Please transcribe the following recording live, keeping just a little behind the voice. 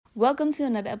Welcome to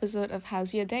another episode of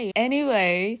How's Your Day?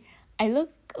 Anyway, I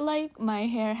look like my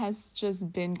hair has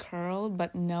just been curled,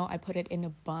 but no, I put it in a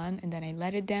bun and then I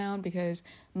let it down because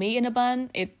me in a bun,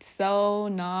 I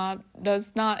don't know,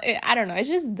 it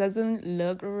just doesn't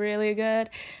look really good.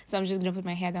 So I'm just gonna put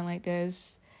my hair down like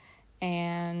this.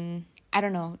 And I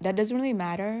don't know, that doesn't really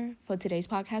matter for today's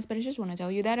podcast, but I just want to tell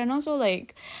you that. And also,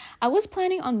 I was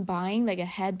planning on buying like a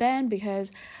headband because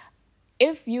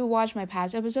if you watch my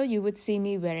past episode, you would see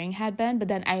me wearing headband, but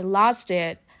then I lost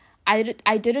it. I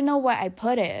didn't know where I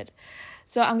put it.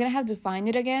 So I'm gonna have to find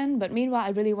it again. But meanwhile, I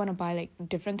really want to buy like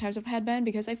different types of headband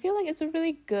because I feel like it's a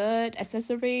really good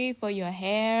accessory for your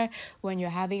hair when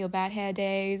you're having your bad hair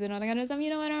days and all that kind of stuff.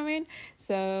 You know what I mean?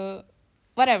 So,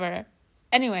 whatever.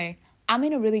 Anyway, I'm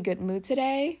in a really good mood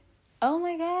today. Oh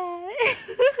my god.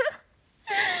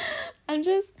 I'm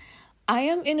just I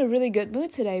am in a really good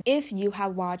mood today. If you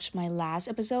have watched my last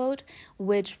episode,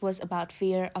 which was about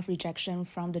fear of rejection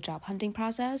from the job hunting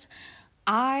process,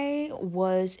 I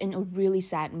was in a really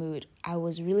sad mood. I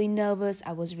was really nervous.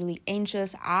 I was really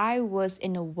anxious. I was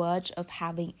in the verge of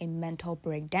having a mental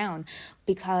breakdown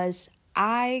because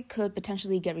I could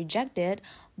potentially get rejected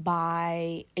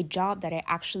by a job that I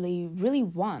actually really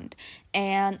want.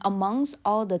 And amongst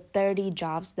all the 30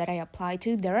 jobs that I applied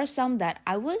to, there are some that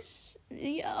I was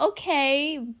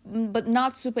okay but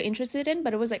not super interested in,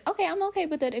 but it was like, okay, I'm okay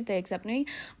with it if they accept me.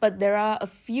 But there are a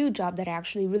few jobs that I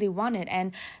actually really wanted,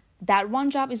 and that one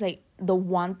job is like the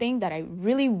one thing that I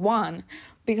really want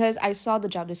because I saw the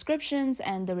job descriptions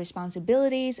and the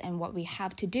responsibilities and what we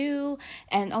have to do.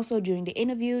 And also during the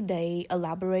interview, they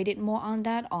elaborated more on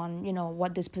that, on,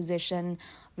 what this position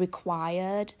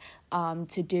required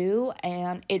to do.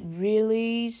 And it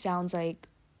really sounds like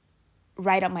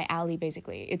right up my alley.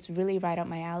 Basically, it's really right up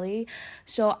my alley.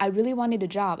 So I really wanted a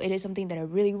job. It is something that I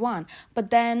really want.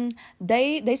 But then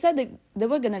they said that they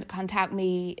were gonna contact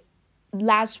me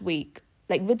last week,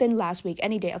 like within last week,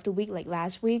 any day of the week, like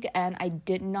last week, and I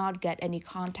did not get any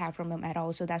contact from them at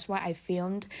all. So that's why I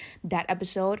filmed that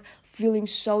episode feeling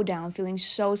so down, feeling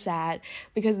so sad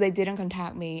because they didn't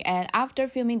contact me. And after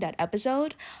filming that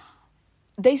episode,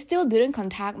 they still didn't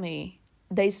contact me.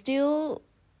 They still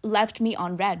left me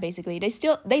on red. Basically, they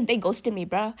ghosted me,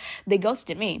 bruh. They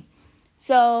ghosted me.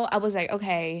 So I was like,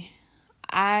 okay,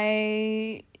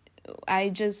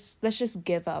 let's just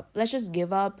give up. Let's just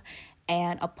give up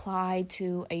and apply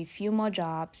to a few more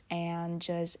jobs. And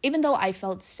just, even though I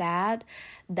felt sad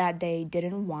that they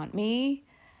didn't want me,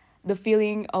 the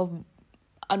feeling of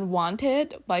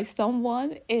unwanted by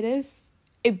someone,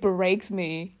 it breaks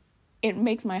me. It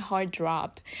makes my heart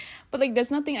drop. But like,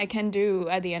 there's nothing I can do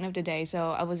at the end of the day.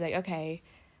 So I was like, okay,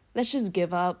 let's just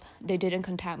give up. They didn't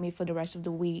contact me for the rest of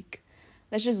the week.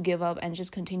 Let's just give up and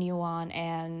just continue on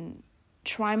and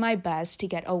try my best to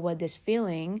get over this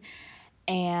feeling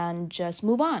and just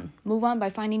move on by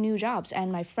finding new jobs.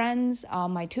 And my friends,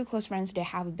 my two close friends, they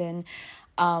have been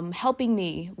helping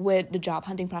me with the job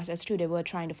hunting process too. They were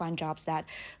trying to find jobs that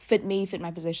fit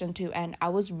my position too, and I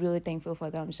was really thankful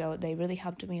for them. So they really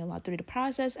helped me a lot through the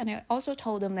process. And I also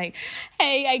told them, like,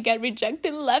 hey, I get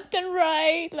rejected left and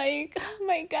right. Like, oh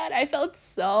my god, I felt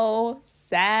so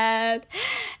sad,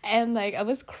 and like I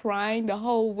was crying the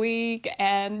whole week.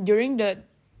 And during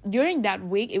that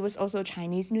week, it was also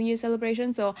Chinese New Year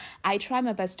celebration, so I tried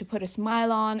my best to put a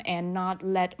smile on and not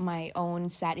let my own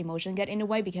sad emotion get in the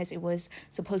way because it was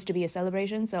supposed to be a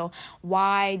celebration. So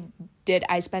why did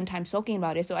I spend time sulking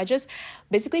about it? So I just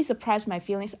basically suppressed my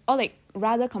feelings, or like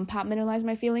rather compartmentalize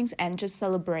my feelings and just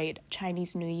celebrate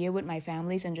Chinese New Year with my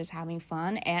families and just having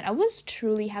fun. And I was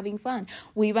truly having fun.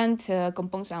 We went to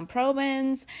Kampong Sam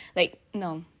province, like,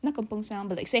 no, not Kampong Sam,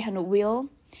 but like say Hanok,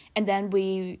 and then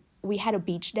we had a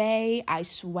beach day. I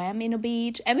swam in a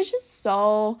beach, and it was just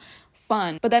so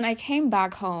fun. But then I came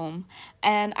back home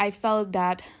and I felt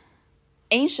that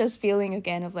anxious feeling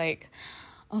again of like,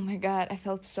 oh my god, I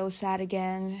felt so sad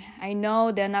again. I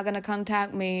know they're not gonna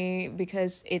contact me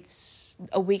because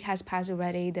a week has passed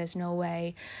already. There's no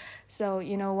way. So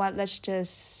you know what, let's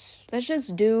just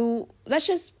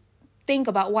think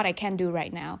about what I can do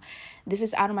right now. This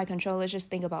is out of my control. Let's just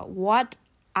think about what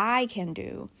I can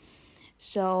do.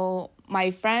 So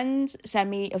my friend sent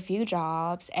me a few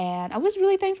jobs, and I was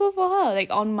really thankful for her.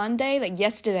 Like on Monday, like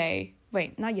yesterday,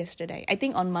 wait, not yesterday, I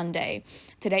think on Monday,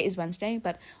 today is Wednesday,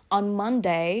 but on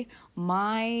Monday,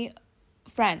 my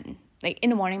friend, like in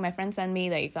the morning, my friend sent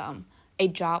me like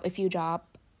a few jobs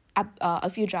a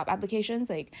few job applications,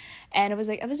 like, and it was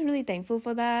like I was really thankful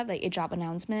for that, like a job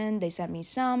announcement. They sent me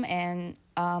some, and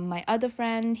my other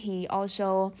friend, he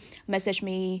also messaged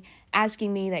me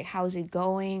asking me like how's it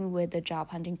going with the job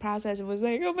hunting process. It was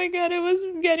like, oh my god, it was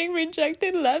getting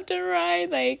rejected left and right.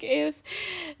 Like, if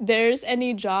there's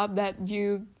any job that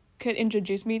you could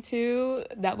introduce me to,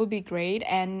 that would be great.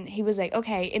 And he was like,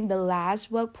 okay, in the last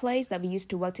workplace that we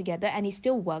used to work together, and he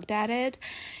still worked at it,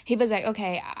 he was like,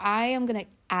 okay, I am gonna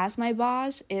ask my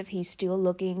boss if he's still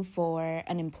looking for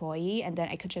an employee, and then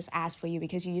I could just ask for you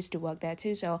because you used to work there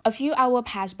too. So a few hours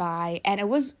passed by, and I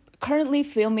was currently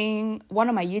filming one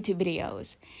of my YouTube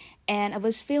videos, and I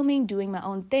was filming, doing my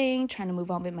own thing, trying to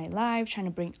move on with my life, trying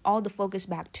to bring all the focus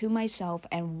back to myself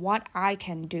and what I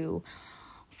can do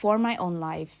for my own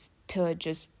life to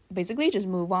just basically just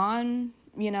move on,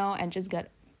 and just get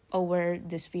over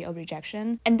this fear of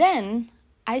rejection. And then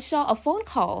I saw a phone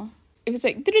call. It was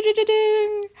like,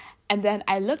 ding, and then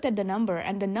I looked at the number,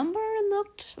 and the number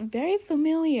looked very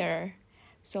familiar.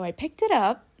 So I picked it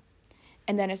up,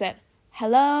 and then I said,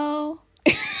 hello.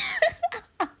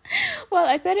 Well,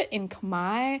 I said it in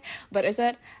Khmer, but I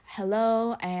said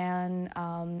hello, and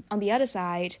on the other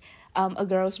side, a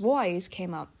girl's voice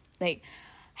came up, like,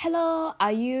 hello,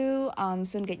 are you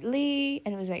Sungit Lee?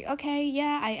 And it was like, okay,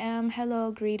 yeah, I am.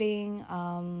 Hello, greeting.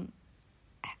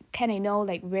 Can I know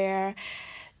like where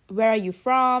are you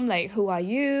from? Like, who are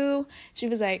you? She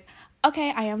was like,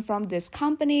 okay, I am from this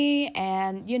company,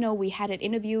 and we had an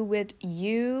interview with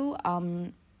you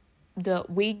the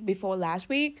week before last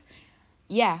week.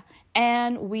 Yeah,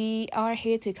 and we are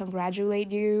here to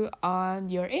congratulate you on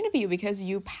your interview because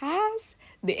you passed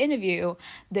the interview.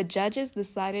 The judges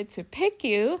decided to pick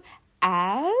you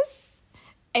as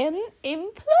an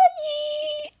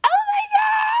employee. Oh my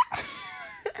god!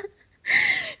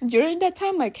 During that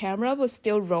time, my camera was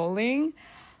still rolling,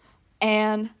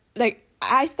 and like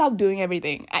I stopped doing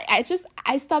everything. I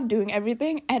stopped doing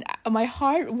everything, and my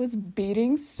heart was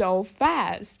beating so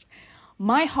fast.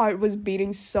 My heart was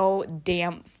beating so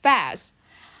damn fast.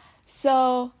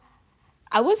 So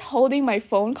I was holding my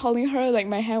phone, calling her, like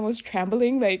my hand was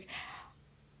trembling. Like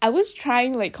I was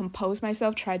trying like compose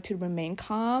myself, try to remain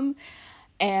calm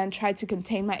and try to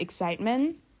contain my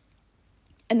excitement.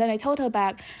 And then I told her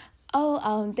back,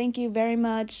 thank you very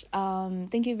much.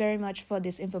 Thank you very much for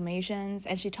this information.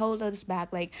 And she told us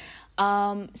back, like,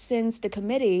 since the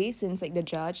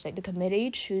judge, like the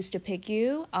committee choose to pick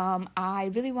you, I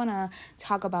really want to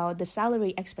talk about the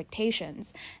salary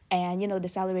expectations and, the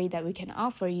salary that we can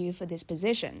offer you for these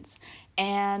positions.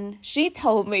 And she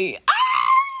told me,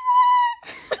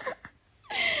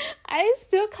 I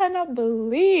still cannot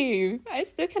fucking,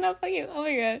 oh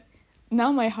my god. Now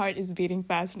my heart is beating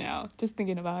fast now, just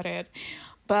thinking about it.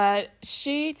 But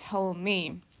she told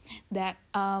me that,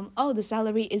 the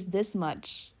salary is this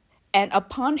much. And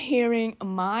upon hearing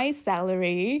my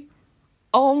salary,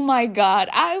 oh my god,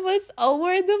 I was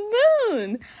over the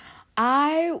moon.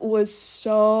 I was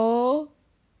so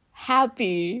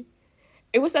happy.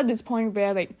 It was at this point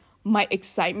where, like, my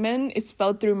excitement is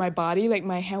felt through my body. Like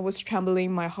my hand was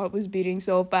trembling, my heart was beating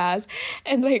so fast,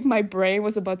 and like my brain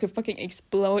was about to fucking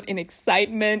explode in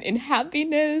excitement, in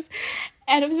happiness.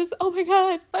 And it was just, oh my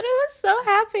god, but I was so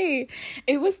happy.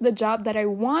 It was the job that I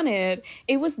wanted.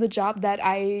 It was the job that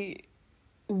I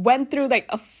went through like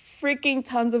a freaking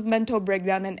tons of mental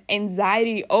breakdown and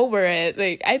anxiety over it.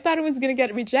 Like I thought it was gonna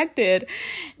get rejected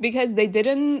because they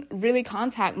didn't really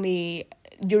contact me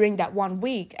during that 1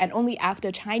 week, and only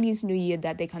after Chinese New Year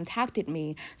that they contacted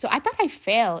me. So I thought I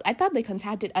failed. I thought they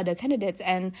contacted other candidates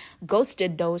and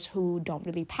ghosted those who don't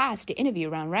really pass the interview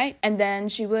round, right? And then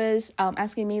she was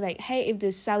asking me like, hey, if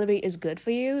this salary is good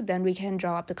for you, then we can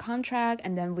draw up the contract,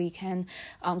 and then we can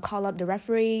call up the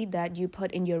referee that you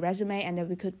put in your resume, and then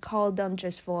we could call them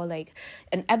just for like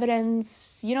an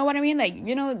evidence, you know what I mean? Like,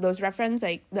 those reference,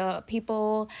 like the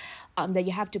people that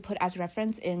you have to put as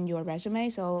reference in your resume.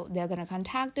 So they're going to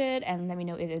contact it and let me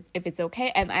know if it's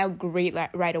okay. And I agreed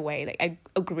right away. Like I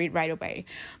agreed right away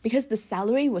because the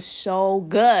salary was so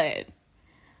good.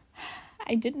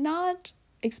 I did not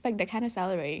expect that kind of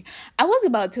salary. I was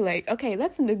about to like, okay,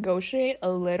 let's negotiate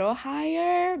a little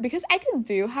higher because I could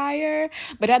do higher,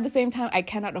 but at the same time, I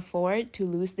cannot afford to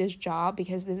lose this job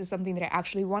because this is something that I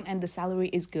actually want and the salary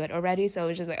is good already. So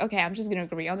it's just like, okay, I'm just gonna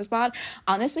agree on the spot.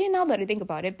 Honestly, now that I think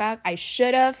about it back, I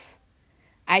should have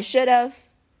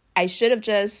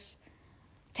just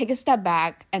take a step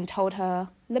back and told her,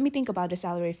 let me think about the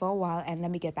salary for a while and let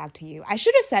me get back to you. I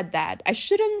should have said that. I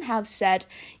shouldn't have said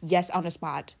yes on the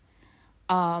spot.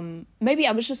 maybe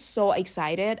I was just so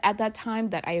excited at that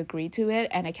time that I agreed to it,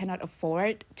 and I cannot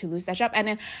afford to lose that job.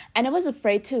 And I was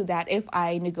afraid too that if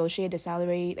I negotiate the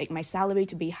salary, like my salary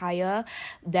to be higher,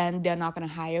 then they're not gonna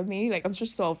hire me. Like I'm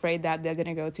just so afraid that they're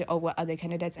gonna go to other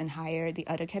candidates and hire the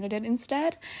other candidate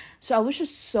instead. So I was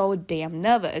just so damn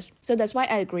nervous. So that's why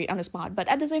I agreed on the spot. But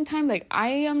at the same time, like I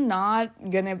am not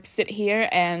gonna sit here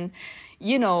and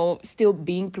still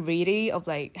being greedy of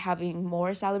like having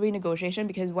more salary negotiation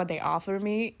because what they offer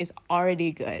me is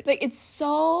already good. Like it's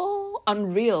so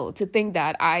unreal to think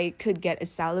that I could get a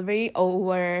salary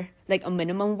over like a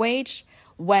minimum wage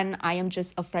when I am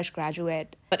just a fresh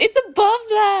graduate. But it's above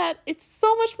that. It's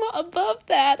so much more above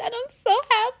that. And I'm so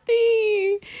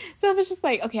happy. So I was just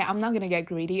like, okay, I'm not gonna get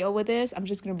greedy over this. I'm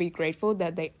just gonna be grateful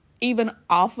that they even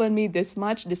offered me this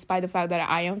much despite the fact that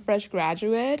I am fresh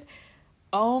graduate.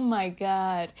 Oh my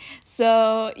God.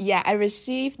 So yeah, I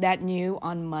received that news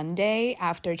on Monday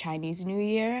after Chinese New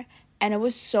Year, and I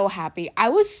was so happy. I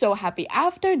was so happy.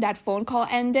 After that phone call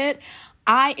ended,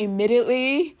 I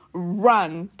immediately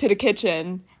run to the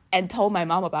kitchen and told my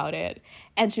mom about it.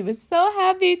 And she was so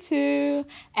happy too.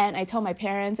 And I told my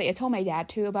parents, like I told my dad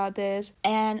too about this.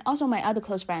 And also my other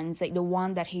close friends, like the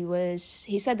one that he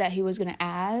said that he was gonna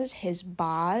ask his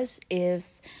boss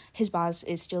if his boss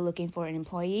is still looking for an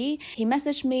employee. He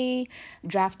messaged me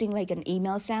drafting like an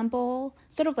email sample,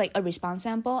 sort of like a response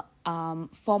sample,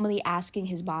 formally asking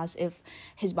his boss if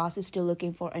his boss is still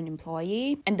looking for an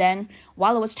employee. And then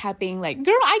while I was typing like,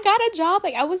 girl, I got a job,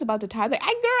 like I was about to type like,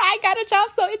 girl, I got a job,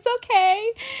 so it's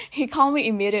okay. He called me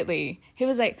immediately. He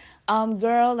was like,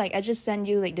 girl, like I just sent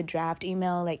you like the draft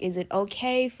email, like is it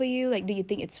okay for you, like do you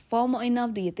think it's formal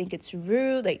enough, do you think it's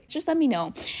rude, like just let me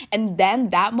know. And then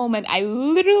that moment I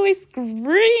literally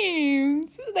screamed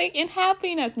like in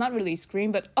happiness, not really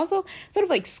scream but also sort of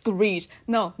like screech,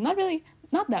 no, not really,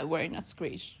 not that word, not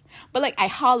screech, but like I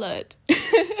hollered.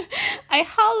 I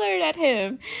hollered at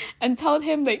him and told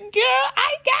him like, girl,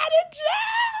 I got a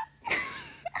job.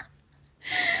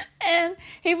 And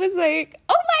he was like,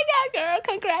 oh my God, girl,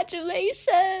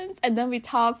 congratulations. And then we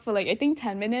talked for like, I think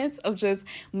 10 minutes of just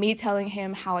me telling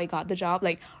him how I got the job.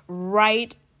 Like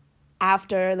right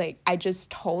after like I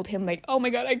just told him like, oh my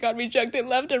God, I got rejected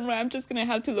left and right. I'm just gonna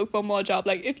have to look for more job.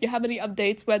 Like if you have any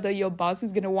updates whether your boss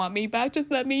is gonna want me back, just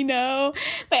let me know.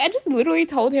 Like I just literally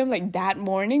told him like that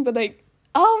morning, but like,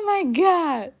 oh my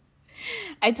God.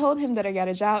 I told him that I got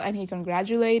a job and he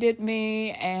congratulated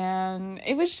me, and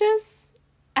it was just,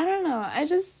 I don't know.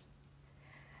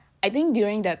 I think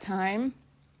during that time,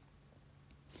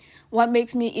 what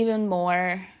makes me even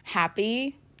more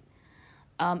happy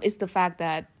is the fact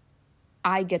that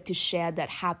I get to share that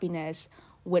happiness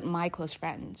with my close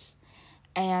friends.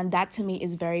 And that to me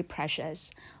is very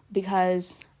precious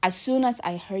because as soon as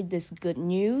I heard this good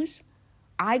news,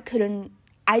 I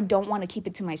don't want to keep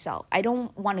it to myself. I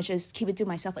don't want to just keep it to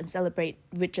myself and celebrate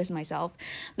with just myself.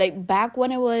 Like back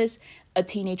when I was a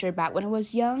teenager, back when I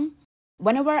was young,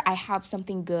 whenever I have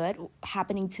something good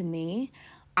happening to me,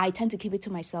 I tend to keep it to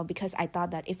myself because I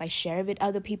thought that if I share it with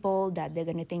other people, that they're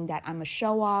going to think that I'm a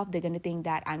show off. They're going to think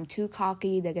that I'm too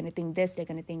cocky. They're going to think this. They're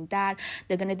going to think that.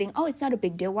 They're going to think, oh, it's not a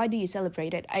big deal. Why do you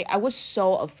celebrate it? I was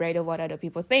so afraid of what other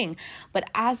people think. But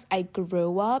as I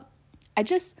grew up, I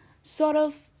just sort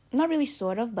of, not really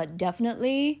sort of, but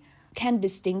definitely can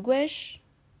distinguish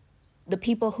the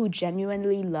people who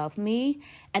genuinely love me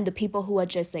and the people who are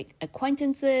just like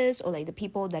acquaintances or like the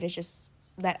people that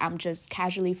I'm just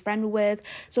casually friend with.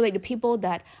 So like the people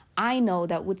that I know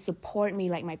that would support me,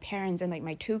 like my parents and like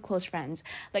my two close friends,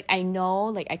 like I know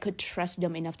like I could trust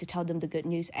them enough to tell them the good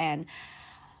news. And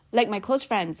like my close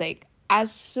friends, like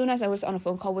as soon as I was on a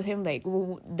phone call with him, like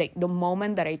the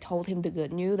moment that I told him the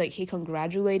good news, like he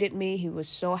congratulated me. He was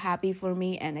so happy for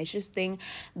me. And I just think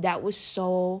that was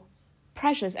so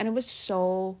precious and it was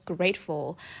so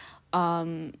grateful.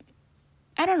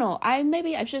 I don't know.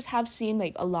 I just have seen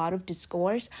like a lot of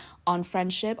discourse on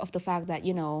friendship of the fact that,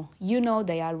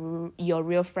 they are your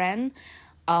real friend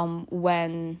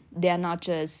when they're not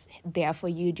just there for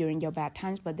you during your bad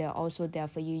times, but they're also there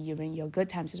for you during your good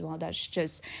times as well. That's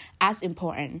just as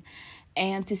important.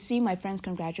 And to see my friends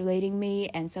congratulating me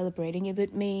and celebrating it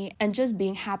with me and just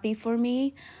being happy for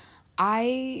me,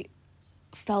 I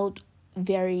felt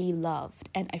very loved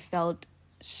and I felt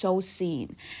so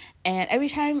seen. And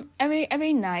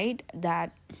every night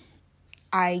that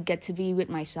I get to be with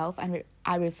myself and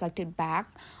I reflected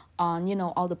back on,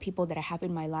 all the people that I have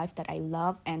in my life that I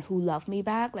love and who love me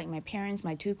back, like my parents,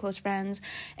 my two close friends,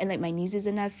 and like my nieces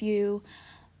and nephew,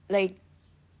 like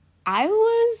I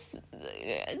was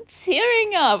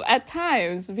tearing up at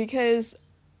times because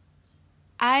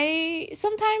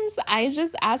sometimes I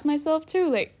just ask myself too,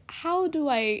 like, how do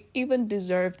I even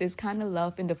deserve this kind of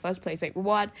love in the first place? Like,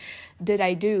 what did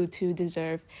I do to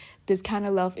deserve this kind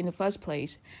of love in the first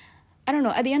place? I don't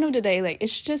know. At the end of the day, like,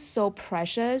 it's just so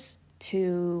precious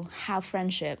to have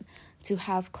friendship, to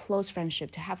have close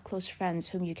friendship, to have close friends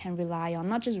whom you can rely on,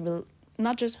 not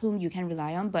just whom you can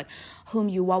rely on, but whom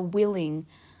you're willing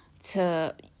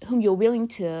to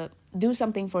do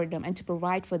something for them and to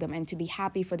provide for them and to be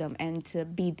happy for them and to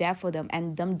be there for them,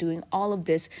 and them doing all of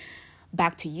this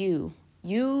back to you.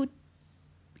 You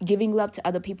giving love to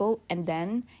other people and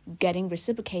then getting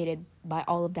reciprocated by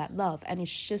all of that love. And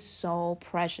it's just so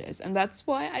precious. And that's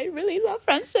why I really love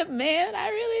friendship, man. I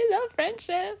really love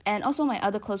friendship. And also my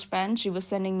other close friend, she was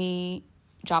sending me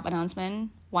job announcement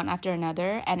one after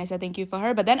another, and I said thank you for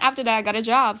her. But then after that I got a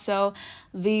job, so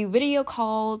the video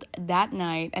called that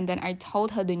night, and then I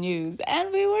told her the news,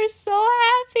 and we were so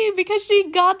happy because she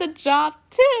got the job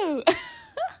too.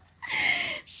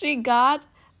 She got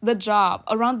the job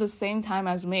around the same time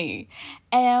as me,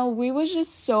 and we were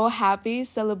just so happy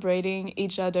celebrating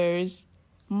each other's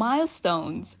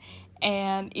milestones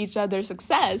and each other's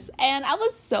success. And I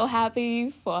was so happy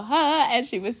for her, and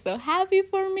she was so happy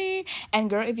for me. And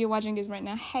girl, if you're watching this right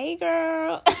now, hey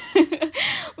girl.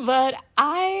 But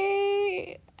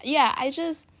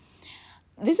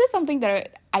this is something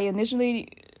that I initially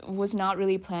was not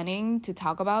really planning to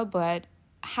talk about, but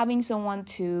having someone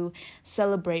to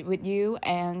celebrate with you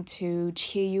and to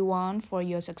cheer you on for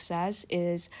your success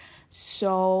is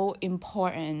so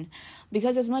important.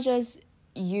 Because as much as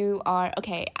you are,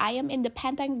 okay, I am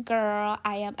independent girl,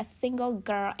 I am a single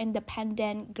girl,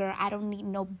 independent girl, I don't need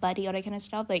nobody, all that kind of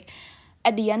stuff, like,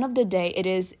 at the end of the day, it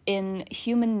is in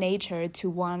human nature to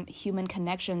want human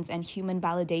connections and human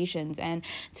validations, and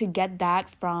to get that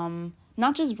from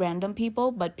not just random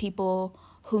people, but people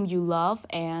whom you love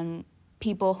and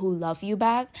people who love you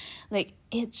back. Like,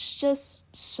 it's just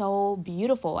so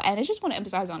beautiful, and I just want to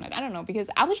emphasize on it. I don't know, because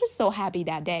I was just so happy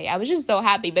that day. I was just so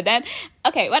happy. But then,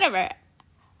 okay, whatever.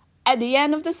 At the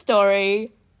end of the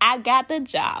story, I got the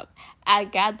job.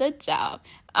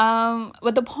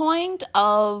 But the point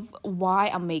of why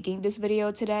I'm making this video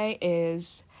today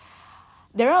is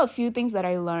there are a few things that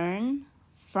I learned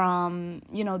from,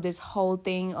 this whole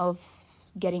thing of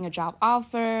getting a job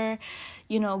offer,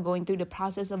 going through the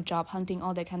process of job hunting,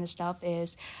 all that kind of stuff.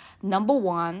 Is number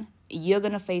one, you're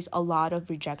going to face a lot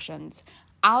of rejections.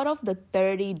 Out of the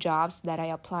 30 jobs that I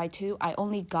applied to, I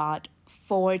only got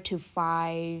 4 to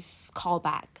 5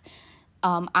 callback,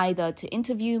 either to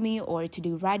interview me or to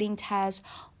do writing tests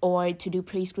or to do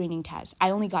pre-screening tests.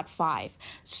 I only got 5.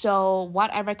 So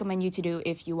what I recommend you to do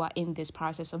if you are in this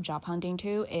process of job hunting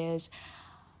too is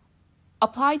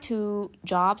apply to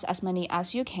jobs as many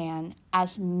as you can,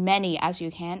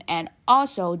 and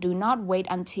also do not wait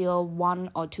until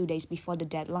 1 or 2 days before the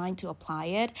deadline to apply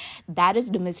it. That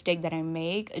is the mistake that I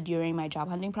make during my job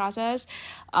hunting process,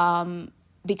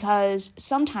 because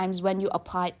sometimes when you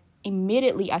apply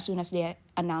immediately as soon as they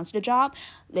announce the job,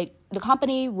 like, the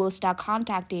company will start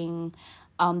contacting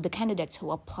the candidates who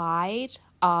applied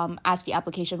as the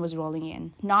application was rolling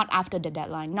in, not after the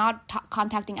deadline,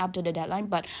 contacting after the deadline,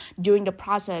 but during the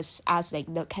process as,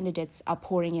 like, the candidates are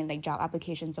pouring in, like, job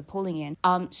applications are pulling in.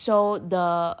 So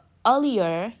the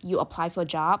earlier you apply for a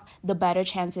job, the better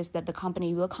chances that the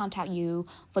company will contact you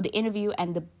for the interview,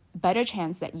 and the better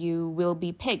chance that you will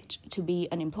be picked to be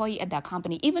an employee at that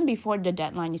company even before the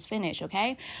deadline is finished,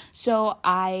 okay? So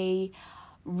I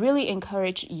really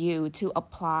encourage you to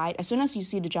apply. As soon as you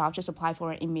see the job, just apply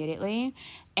for it immediately.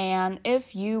 And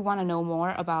if you want to know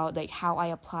more about, like, how I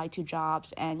apply to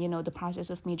jobs and, the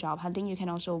process of me job hunting, you can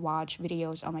also watch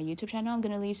videos on my YouTube channel. I'm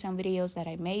going to leave some videos that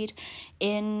I made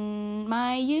in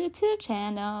my YouTube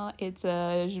channel. It's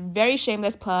a very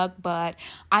shameless plug, but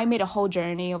I made a whole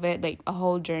journey of it, like a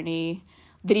whole journey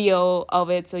video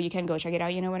of it, so you can go check it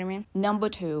out, you know what I mean? Number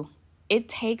 2, it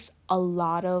takes a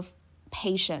lot of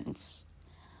patience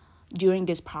during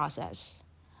this process,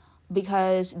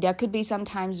 because there could be some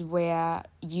times where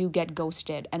you get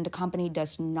ghosted and the company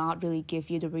does not really give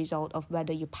you the result of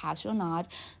whether you pass or not.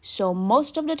 So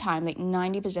most of the time, like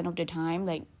 90% of the time,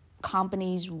 like,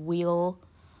 companies will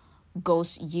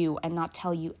ghost you and not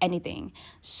tell you anything.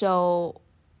 So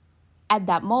at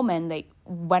that moment, like,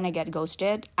 when I get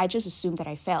ghosted, I just assume that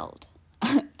I failed.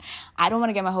 I don't want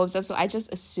to get my hopes up, so I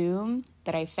just assume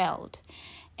that I failed.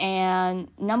 And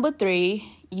number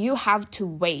 3, you have to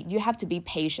wait. You have to be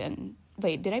patient.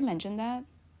 Wait, did I mention that?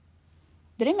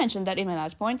 didn't mention that in my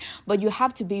last point, but you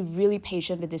have to be really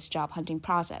patient with this job hunting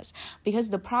process, because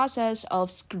the process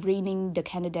of screening the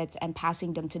candidates and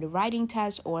passing them to the writing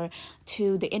test or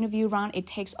to the interview round, it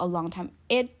takes a long time.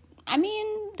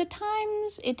 The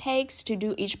times it takes to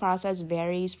do each process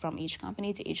varies from each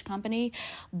company to each company,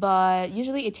 but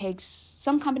usually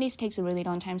some companies takes a really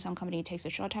long time, some company takes a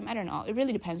short time. I don't know. It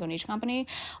really depends on each company,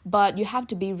 but you have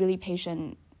to be really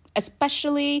patient,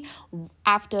 especially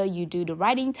after you do the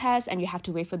writing test and you have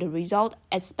to wait for the result,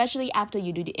 especially after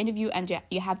you do the interview and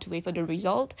you have to wait for the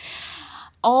result.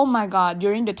 Oh my God,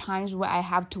 during the times where I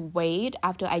have to wait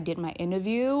after I did my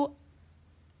interview,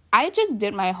 I just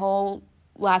did my whole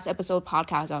last episode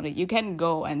podcast on it. You can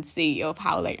go and see of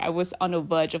how I was on the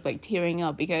verge of tearing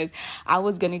up because I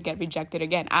was gonna get rejected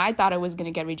again. I thought I was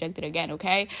gonna get rejected again.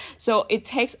 Okay, so it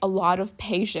takes a lot of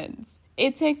patience.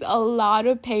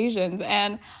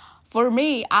 And for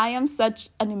me, I am such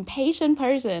an impatient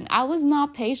person. I was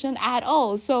not patient at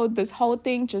all. So this whole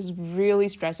thing just really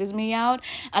stresses me out.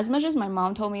 As much as my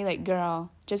mom told me,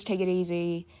 girl, just take it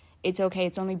easy. It's okay.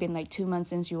 It's only been 2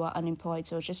 months since you are unemployed.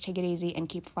 So just take it easy and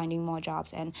keep finding more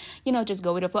jobs and, just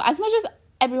go with the flow. As much as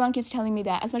everyone keeps telling me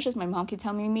that, as much as my mom keeps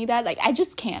telling me that, I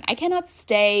just can't. I cannot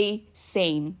stay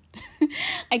sane.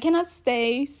 I cannot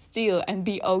stay still and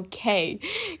be okay.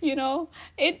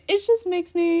 It just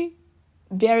makes me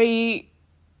very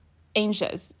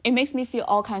anxious. It makes me feel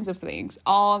all kinds of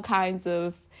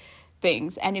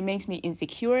things, and it makes me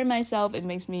insecure in myself. It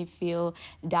makes me feel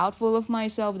doubtful of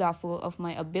myself, doubtful of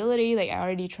my ability. I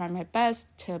already tried my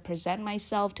best to present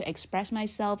myself, to express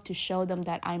myself, to show them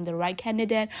that I'm the right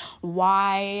candidate.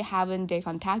 Why haven't they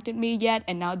contacted me yet?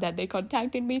 And now that they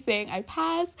contacted me saying I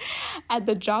passed at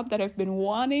the job that I've been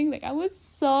wanting, I was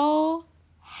so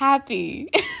happy.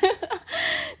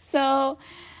 So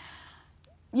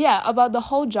yeah, about the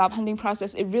whole job hunting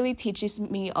process, it really teaches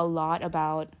me a lot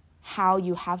about how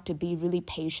you have to be really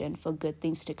patient for good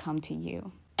things to come to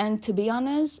you. And to be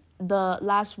honest, the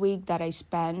last week that I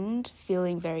spent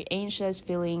feeling very anxious,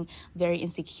 feeling very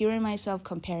insecure in myself,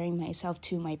 comparing myself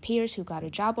to my peers who got a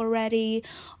job already,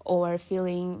 or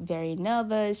feeling very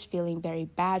nervous, feeling very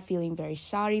bad, feeling very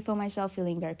sorry for myself,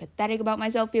 feeling very pathetic about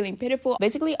myself, feeling pitiful.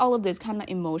 Basically, all of this kind of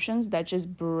emotions that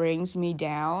just brings me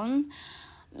down.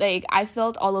 I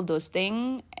felt all of those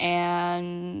things,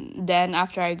 and then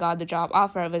after I got the job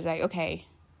offer, I was okay,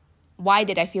 why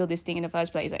did I feel this thing in the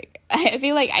first place? I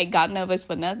feel I got nervous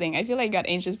for nothing. I feel I got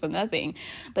anxious for nothing.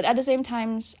 But at the same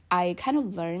time, I kind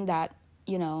of learned that,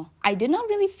 I did not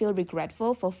really feel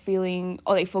regretful for feeling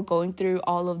or for going through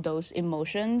all of those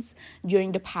emotions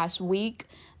during the past week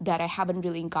that I haven't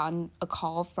really gotten a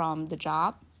call from the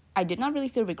job. I did not really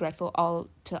feel regretful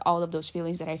to all of those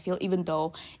feelings that I feel, even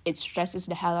though it stresses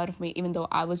the hell out of me, even though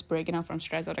I was breaking out from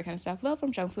stress, all that kind of stuff. Well,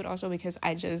 from junk food also, because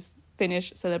I just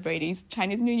finished celebrating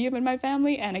Chinese New Year with my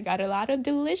family and I got a lot of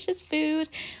delicious food,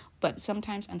 but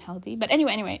sometimes unhealthy. But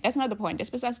anyway, that's not the point. That's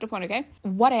besides the point, okay?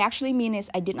 What I actually mean is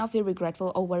I did not feel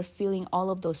regretful over feeling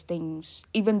all of those things,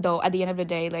 even though at the end of the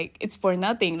day, it's for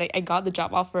nothing. I got the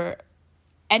job offer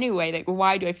anyway.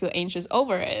 Why do I feel anxious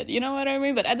over it? You know what I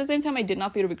mean? But at the same time, I did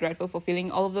not feel regretful for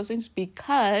feeling all of those things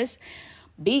because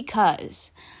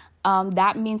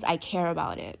that means I care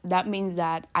about it. That means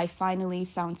that I finally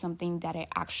found something that I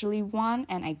actually want,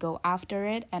 and I go after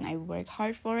it, and I work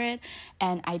hard for it,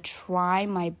 and I try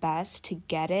my best to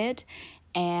get it,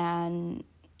 and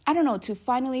I don't know, to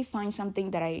finally find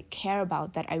something that I care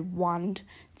about, that I want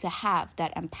to have,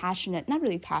 that I'm passionate, not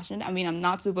really passionate. I'm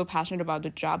not super passionate about the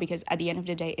job because at the end of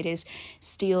the day, it is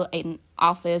still an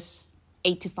office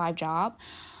 8 to 5 job.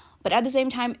 But at the same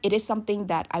time, it is something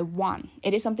that I want.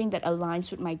 It is something that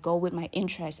aligns with my goal, with my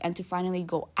interest, and to finally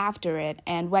go after it.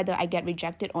 And whether I get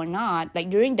rejected or not,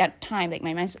 during that time,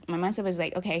 my mindset was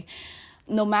okay,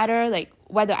 no matter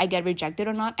whether I get rejected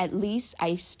or not, at least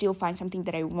I still find something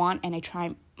that I want and I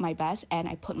try my best and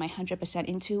I put my 100%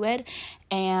 into it.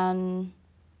 And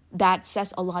that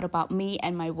says a lot about me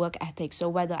and my work ethic. So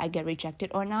whether I get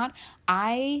rejected or not,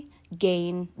 I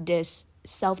gain this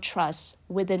self-trust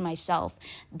within myself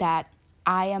that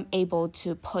I am able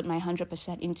to put my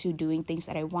 100% into doing things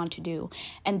that I want to do.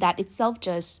 And that itself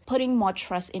just putting more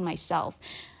trust in myself.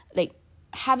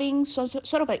 Having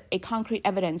sort of a concrete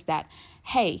evidence that,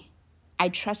 hey, I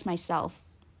trust myself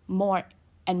more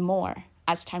and more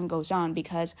as time goes on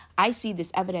because I see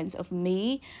this evidence of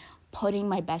me putting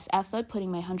my best effort,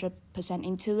 putting my 100%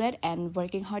 into it and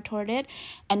working hard toward it.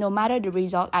 And no matter the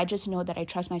result, I just know that I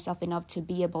trust myself enough to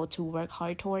be able to work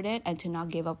hard toward it and to not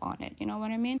give up on it. You know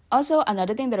what I mean? Also,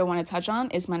 another thing that I want to touch on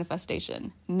is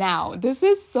manifestation. Now, this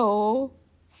is so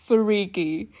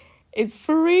freaky. It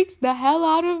freaks the hell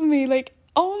out of me.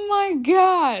 Oh my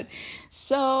God.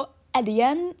 So at the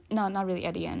end, no, not really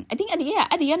at the end. I think at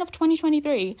the end of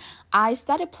 2023, I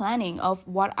started planning of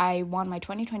what I want my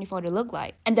 2024 to look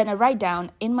like. And then I write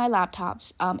down in my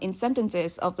laptops, in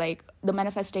sentences of like the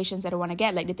manifestations that I want to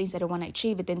get, like the things that I want to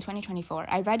achieve within 2024.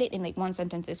 I write it in like one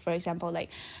sentences, for example, like,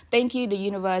 thank you, the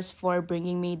universe, for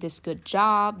bringing me this good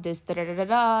job, this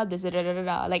da-da-da-da-da, this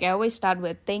da-da-da-da-da. Like I always start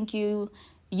with, thank you,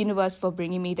 universe, for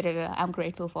bringing me da-da-da. I'm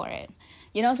grateful for it.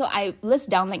 You know, so I list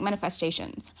down like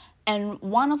manifestations. And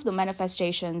one of the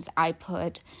manifestations I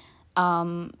put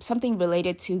something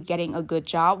related to getting a good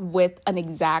job with an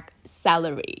exact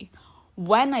salary.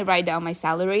 When I write down my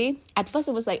salary, at first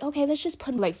it was like, okay, let's just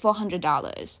put like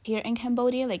 $400 here in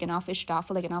Cambodia, like an office job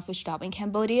for like an office job in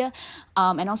Cambodia.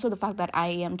 And also the fact that I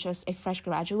am just a fresh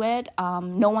graduate,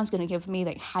 no one's going to give me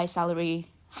like higher salary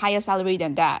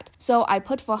than that. So I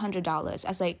put $400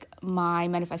 as like my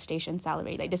manifestation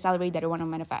salary, like the salary that I want to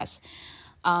manifest.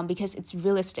 Because it's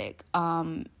realistic,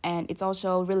 and it's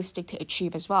also realistic to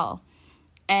achieve as well.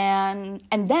 And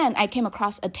then I came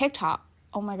across a TikTok.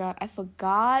 Oh my God, I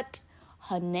forgot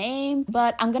her name,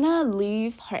 but I'm gonna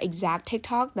leave her exact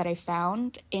TikTok that I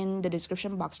found in the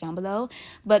description box down below.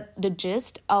 But the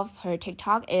gist of her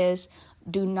TikTok is,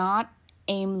 do not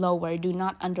aim lower, do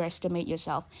not underestimate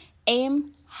yourself,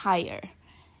 aim higher.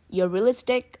 Your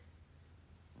realistic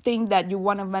thing that you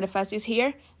want to manifest is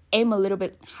here, aim a little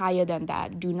bit higher than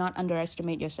that. Do not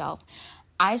underestimate yourself.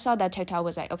 I saw that TikTok,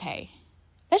 was like, okay,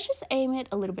 let's just aim it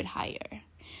a little bit higher.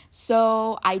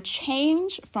 So I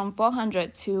changed from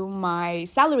 400 to my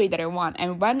salary that I want.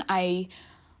 And when I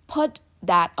put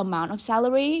that amount of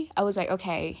salary, I was like,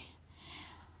 okay,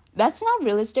 that's not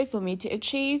realistic for me to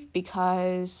achieve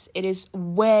because it is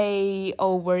way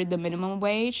over the minimum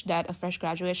wage that a fresh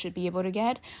graduate should be able to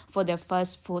get for their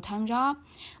first full-time job.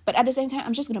 But at the same time,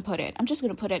 I'm just going to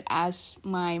put it as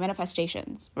my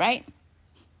manifestations, right?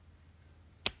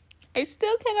 I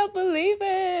still cannot believe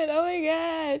it. Oh my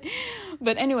God.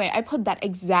 But anyway, I put that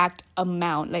exact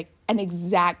amount, like an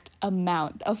exact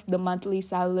amount of the monthly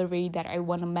salary that I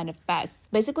want to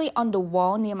manifest. Basically, on the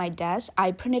wall near my desk,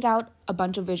 I printed out a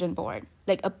bunch of vision board,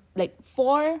 like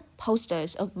 4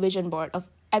 posters of vision board of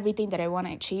everything that I want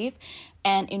to achieve.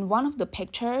 And in one of the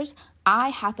pictures, I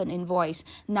have an invoice.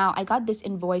 Now, I got this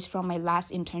invoice from my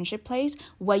last internship place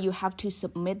where you have to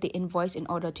submit the invoice in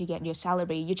order to get your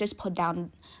salary. You just put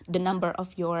down the number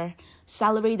of your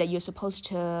salary that you're supposed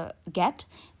to get,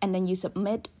 and then you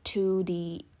submit to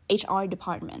the HR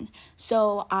department.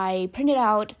 So I printed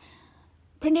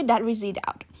that receipt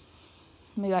out.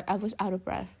 Oh my God, I was out of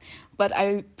breath. But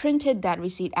I printed that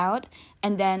receipt out,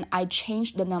 and then I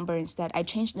changed the number instead. I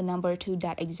changed the number to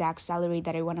that exact salary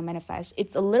that I want to manifest.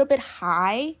 It's a little bit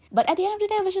high, but at the end of the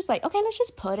day, I was just like, okay, let's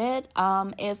just put it.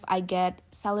 If I get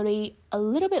salary a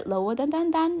little bit lower than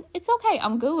that, then it's okay.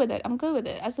 I'm good with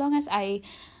it. As long as I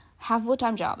have a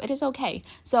full-time job, it is okay.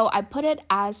 So I put it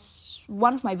as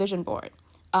one of my vision board.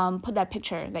 Put that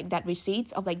picture, like that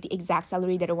receipts of like the exact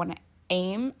salary that I want to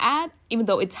aim at, even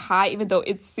though it's high, even though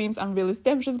it seems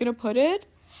unrealistic, I'm just gonna put it.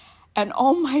 And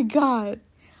oh my God,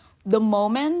 the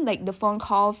moment like the phone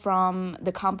call from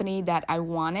the company that I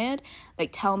wanted, like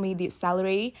tell me the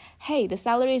salary, hey, the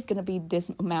salary is gonna be this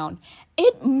amount,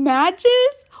 it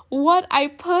matches what I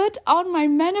put on my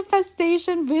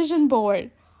manifestation vision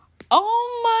board.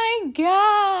 Oh my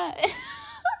God.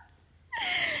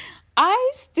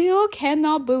 I still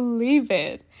cannot believe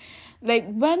it. Like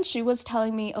when she was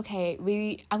telling me, okay,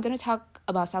 I'm gonna talk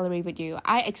about salary with you,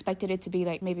 I expected it to be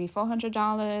like maybe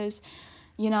 $400.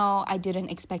 You know, I didn't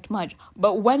expect much.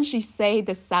 But when she say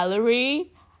the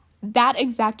salary, that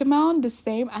exact amount, the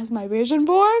same as my vision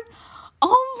board,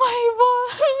 oh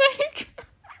my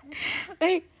God,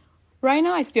 like right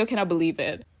now I still cannot believe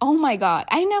it. Oh my God,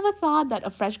 I never thought that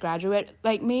a fresh graduate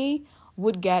like me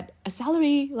would get a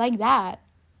salary like that.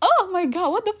 Oh my God,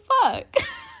 what the fuck?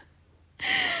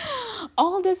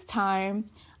 All this time,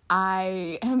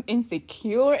 I am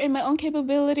insecure in my own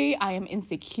capability. I am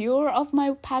insecure of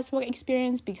my past work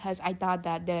experience because I thought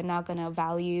that they're not gonna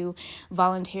value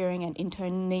volunteering and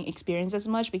interning experience as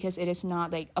much because it is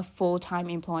not like a full-time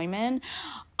employment.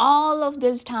 All of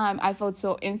this time, I felt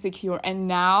so insecure. And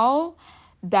now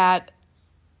that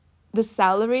the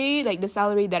salary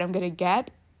that I'm gonna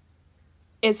get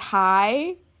is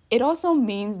high, it also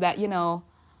means that, you know,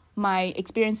 my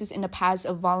experiences in the past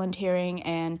of volunteering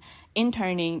and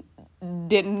interning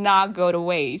did not go to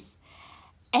waste.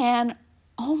 And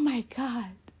oh my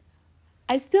God,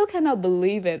 I still cannot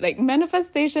believe it. Like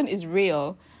manifestation is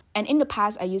real. And in the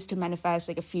past, I used to manifest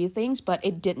like a few things, but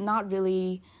it did not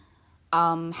really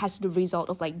has the result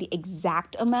of like the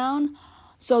exact amount.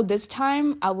 So this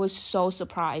time I was so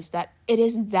surprised that it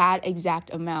is that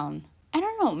exact amount. I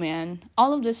don't know, man.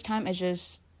 All of this time is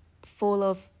just full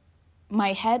of,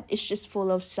 my head is just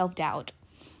full of self-doubt,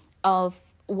 of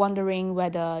wondering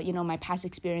whether, my past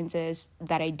experiences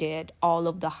that I did, all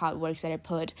of the hard works that I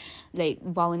put, like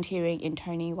volunteering,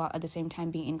 interning, while at the same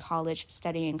time being in college,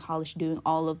 studying in college, doing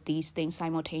all of these things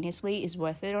simultaneously is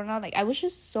worth it or not. Like, I was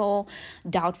just so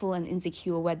doubtful and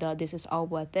insecure whether this is all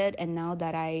worth it. And now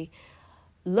that I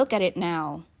look at it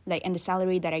now, like, and the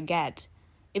salary that I get,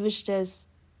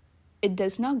 it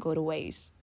does not go to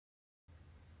waste.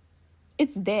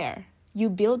 It's there. You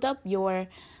build up your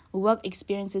work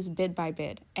experiences bit by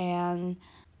bit, and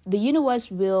the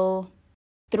universe will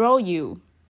throw you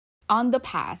on the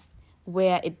path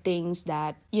where it thinks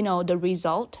that, the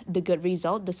result, the good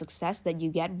result, the success that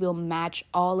you get will match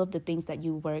all of the things that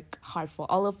you work hard for,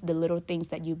 all of the little things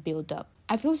that you build up.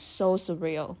 I feel so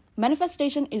surreal.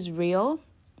 Manifestation is real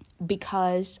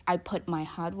because I put my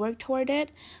hard work toward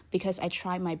it, because I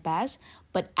try my best,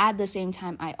 but at the same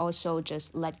time, I also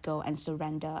just let go and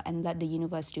surrender and let the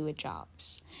universe do its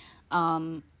jobs.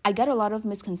 I got a lot of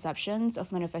misconceptions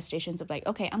of manifestations of like,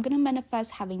 okay, I'm going to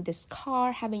manifest having this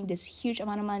car, having this huge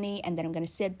amount of money, and then I'm going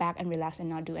to sit back and relax and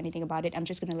not do anything about it. I'm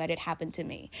just going to let it happen to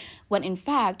me. When in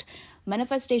fact,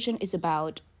 manifestation is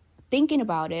about thinking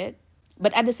about it,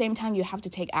 but at the same time, you have to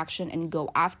take action and go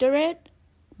after it.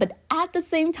 But at the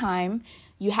same time,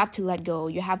 you have to let go.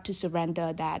 You have to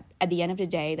surrender that at the end of the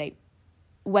day, like,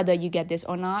 whether you get this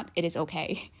or not, it is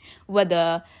okay.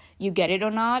 Whether you get it or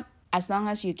not, as long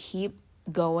as you keep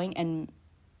going and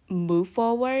move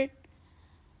forward,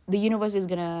 the universe is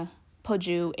going to put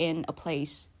you in a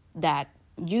place that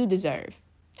you deserve.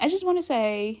 I just want to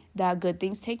say that good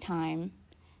things take time,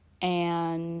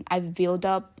 and I've built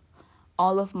up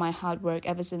all of my hard work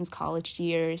ever since college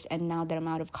years, and now that I'm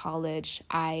out of college,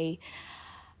 I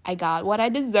got what I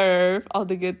deserve, all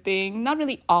the good things. Not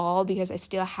really all, because I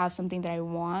still have something else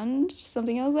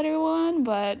that I want,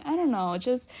 but I don't know,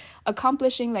 just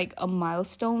accomplishing like a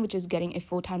milestone, which is getting a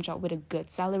full-time job with a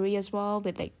good salary as well,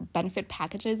 with like benefit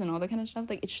packages and all that kind of stuff.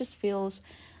 Like, it just feels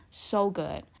so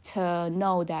good to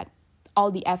know that all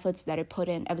the efforts that I put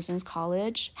in ever since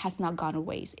college has not gone to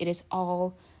waste. It is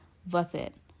all worth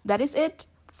it. That is it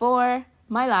for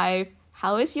my life.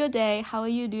 How is your day? How are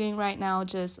you doing right now?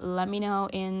 Just let me know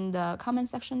in the comment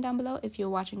section down below if you're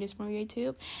watching this from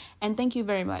YouTube. And thank you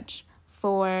very much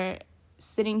for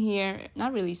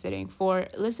for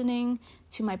listening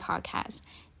to my podcast.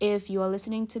 If you are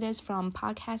listening to this from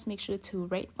podcast, make sure to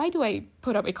rate. Why do I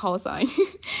put up a call sign?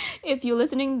 If you're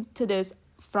listening to this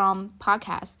from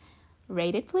podcast,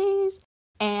 rate it, please.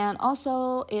 And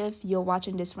also, if you're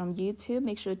watching this from YouTube,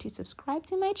 make sure to subscribe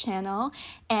to my channel.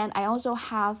 And I also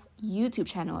have YouTube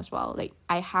channel as well. Like,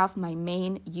 I have my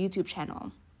main YouTube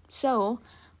channel. So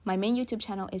my main YouTube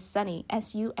channel is Sunnie,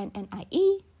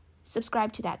 SUNNIE.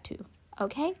 Subscribe to that too,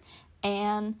 okay?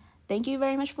 And thank you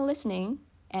very much for listening.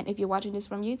 And if you're watching this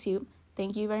from YouTube,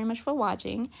 thank you very much for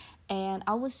watching. And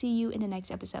I will see you in the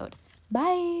next episode.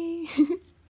 Bye!